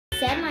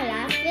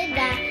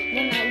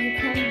when you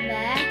come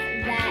back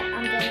that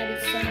I'm gonna be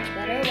so much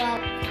better. Well,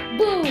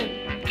 boom!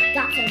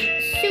 Got some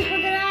super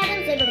good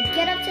items, able to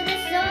get up to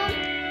this zone.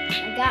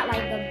 I got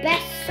like the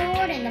best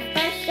sword in the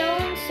first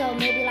zone, so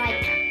maybe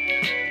like,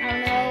 I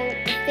don't know,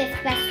 the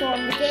 5th best sword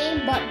in the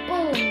game, but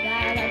boom,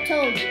 guys, I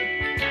told you.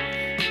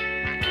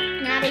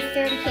 Now do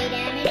 30k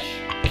damage,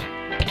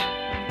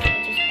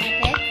 which is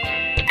epic.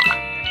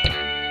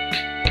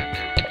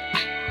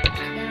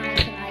 And then I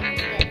can like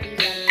get these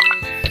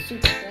like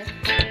super quick.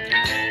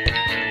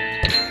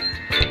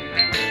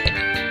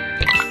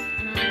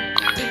 And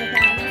I'm super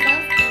proud of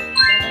myself.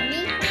 Better than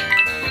me.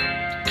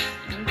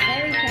 I'm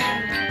very proud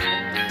of myself,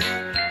 guys.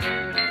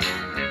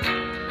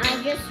 I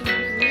just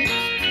reached the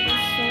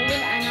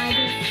sword and I'm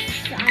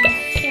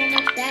so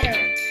much better.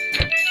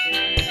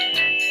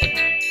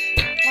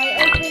 I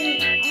opened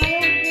the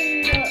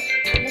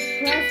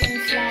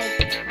presents like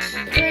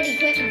pretty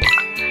quick now.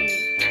 I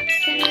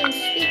can't even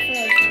speak for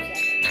those 2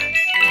 seconds.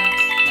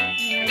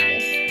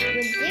 It's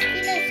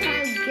ridiculous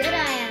how good I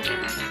am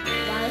now.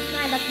 Wow, it's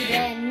my lucky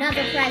day.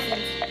 Another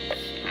present.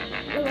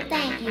 Oh,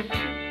 thank you. Then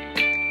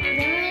I'm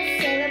gonna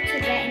save up to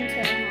get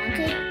into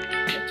Haunted,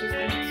 which is the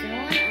next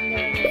one, and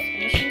there's a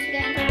mission to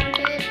get into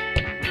Haunted.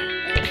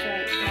 That's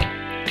right.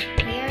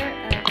 Here,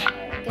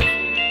 good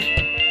thing.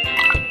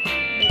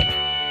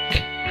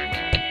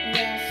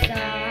 Yes,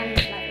 I'm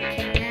just like a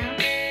king now.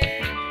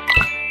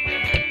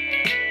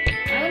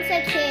 I wouldn't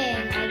say king,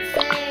 I'd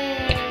say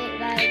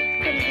like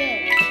pretty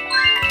good.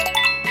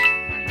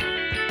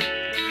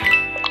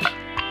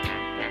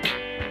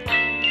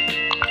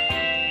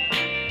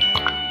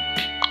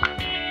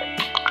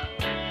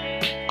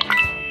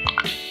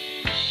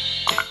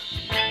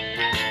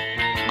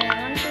 Yeah,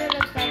 I want to see what it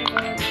looks like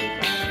with the 2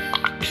 cards.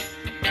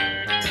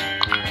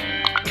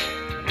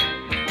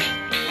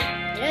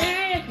 It doesn't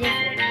really look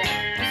different, but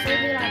I still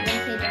do like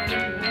 1k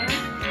damage more.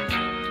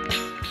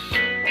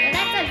 But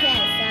that's okay,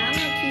 so I'm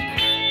gonna keep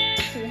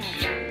 2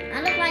 heads on. I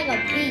look like a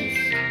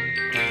beast.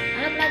 I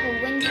look like a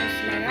Winter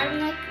Slayer. My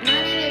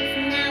name is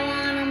from now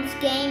on this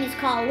game is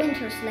called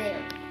Winter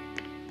Slayer.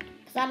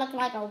 Because I look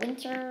like a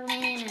winter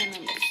man and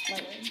I'm a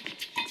slayer.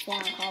 That's why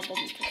I'm called the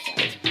Winter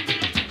Slayer.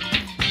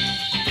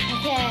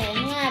 Okay,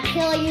 I'm gonna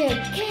kill you.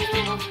 Get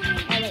off!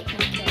 Oh wait, no,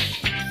 kill.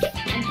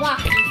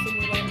 Unboxing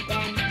simulator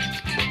then.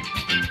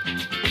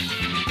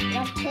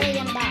 Let's kill you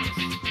in the box.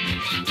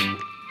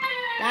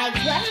 Like,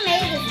 whoever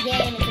made this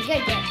game, it's a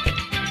good game.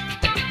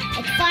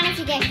 It's fun if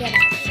you get good at it.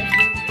 If you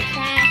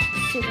trash,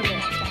 it's super good at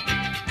it.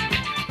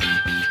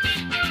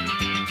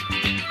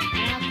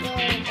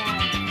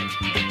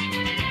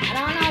 I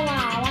don't know why.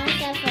 I want to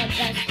set for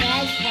best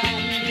edge, but I'm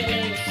going to be a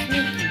little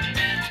sneaky.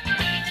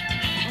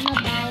 I'm going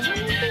to buy one of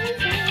these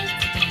eggs.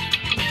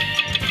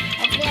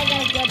 Hopefully I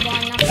get a good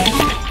one. Not bad.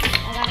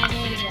 I got a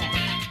ninja.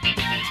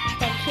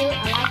 They're cute.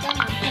 I like them.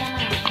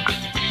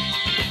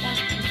 I'm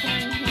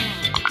putting them on.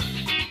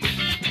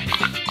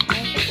 I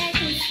think I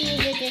can see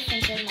the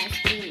difference in my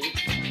speed.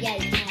 Yeah,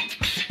 you can.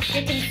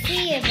 You can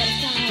see it, but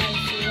it's not hard to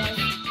see. Right?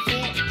 See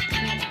it?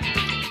 Not that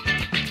hard.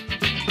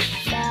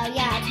 So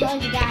yeah, I told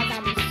you guys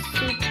I'll be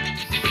so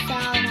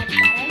much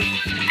better.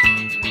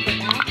 I'll go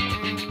back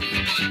and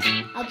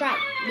I'll try.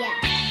 Yeah,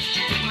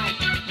 like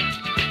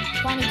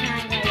 20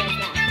 times I was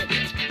last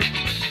video.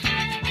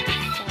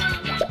 So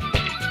yeah.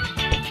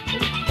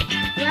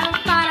 Whoever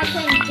thought I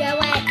couldn't do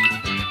it,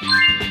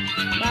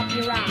 well,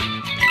 you're wrong.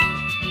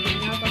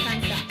 No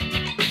defense up.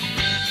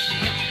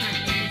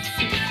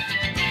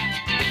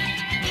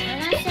 I'm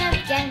gonna start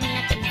getting the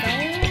next zone,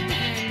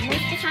 and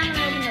most of the time I'm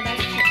opening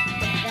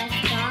the best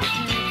box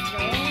in the next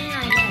zone.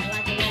 I get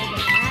like a little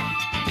bit of that.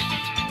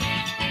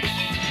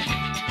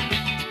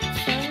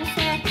 So I'm gonna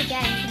start to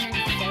get into the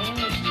next zone,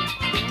 which is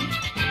fun.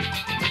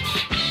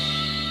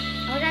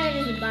 I would rather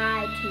just buy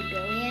 2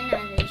 billion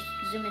and just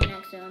zoom in the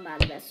next zone, buy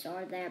the best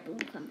sword there, boom,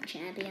 become the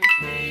champion.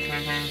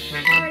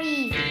 Pretty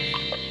easy.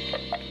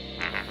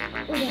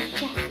 Oh, yes,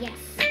 yes, yes.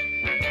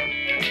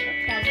 Those are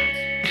presents.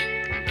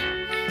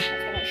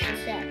 That's what I should have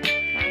said.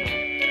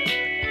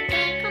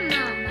 Okay, come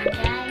on, my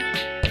guy.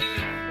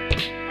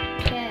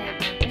 Okay,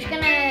 I'm just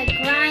gonna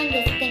grind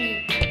this thingy.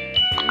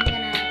 I'm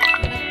gonna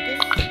make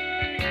this.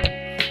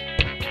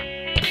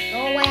 Go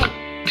away,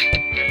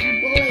 you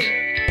bully.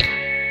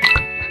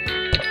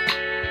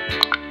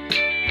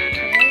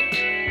 Okay,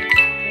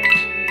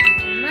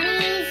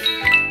 monies.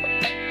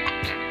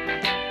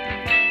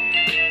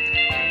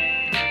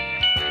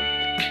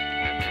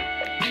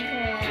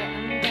 Okay,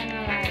 I'm gonna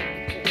like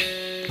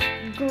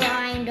just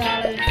grind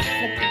all of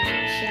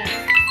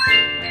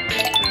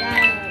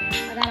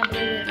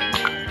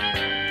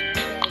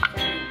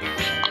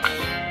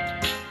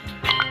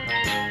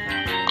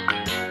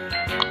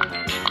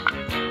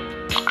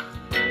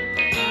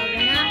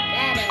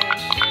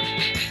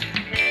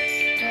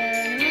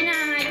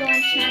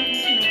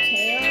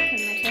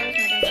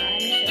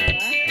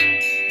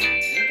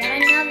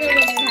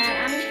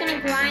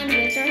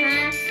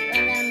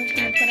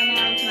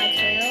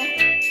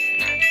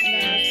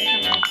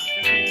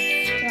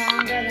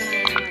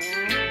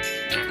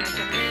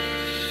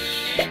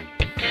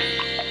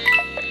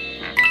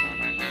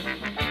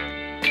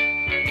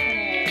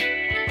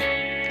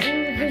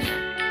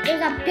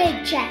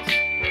big chest.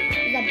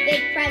 There's a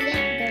big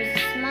present. There's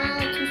small,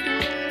 two small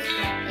ones.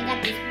 They got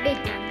this big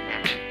one.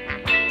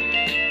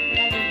 They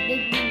got this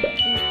big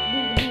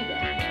booga.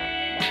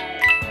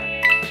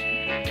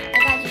 I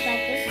got just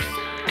like this.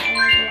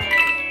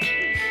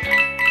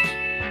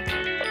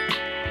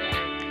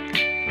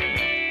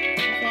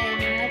 Okay,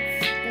 now let's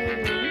do.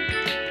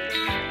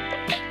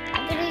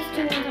 After these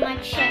two ones, I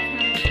might check how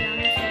much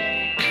rounds are the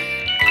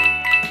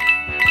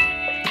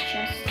next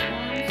chest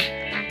ones.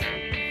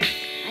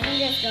 I can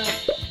just go.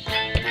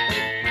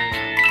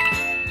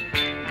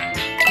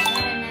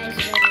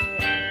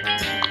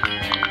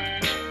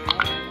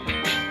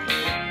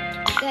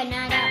 Good,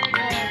 now I got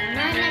I'm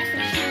right next to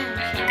the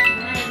challenge shop. I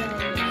might go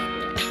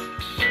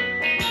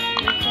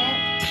okay.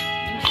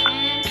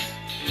 Enchant.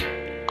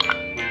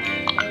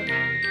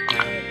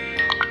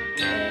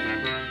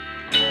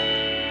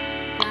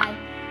 Bye.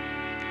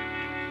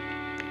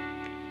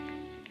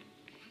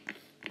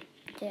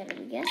 There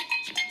we go.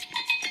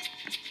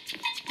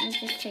 Let's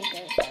just take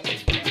those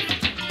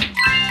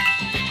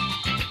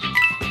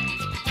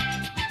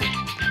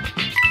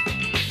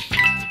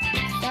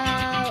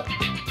out.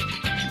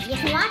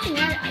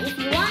 If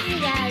you want me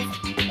guys,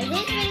 if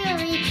this video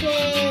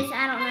reaches, I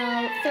don't know,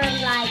 30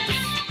 likes,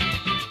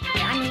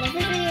 if this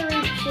video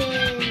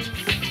reaches,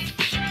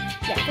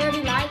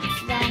 30 likes,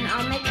 then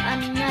I'll make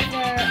another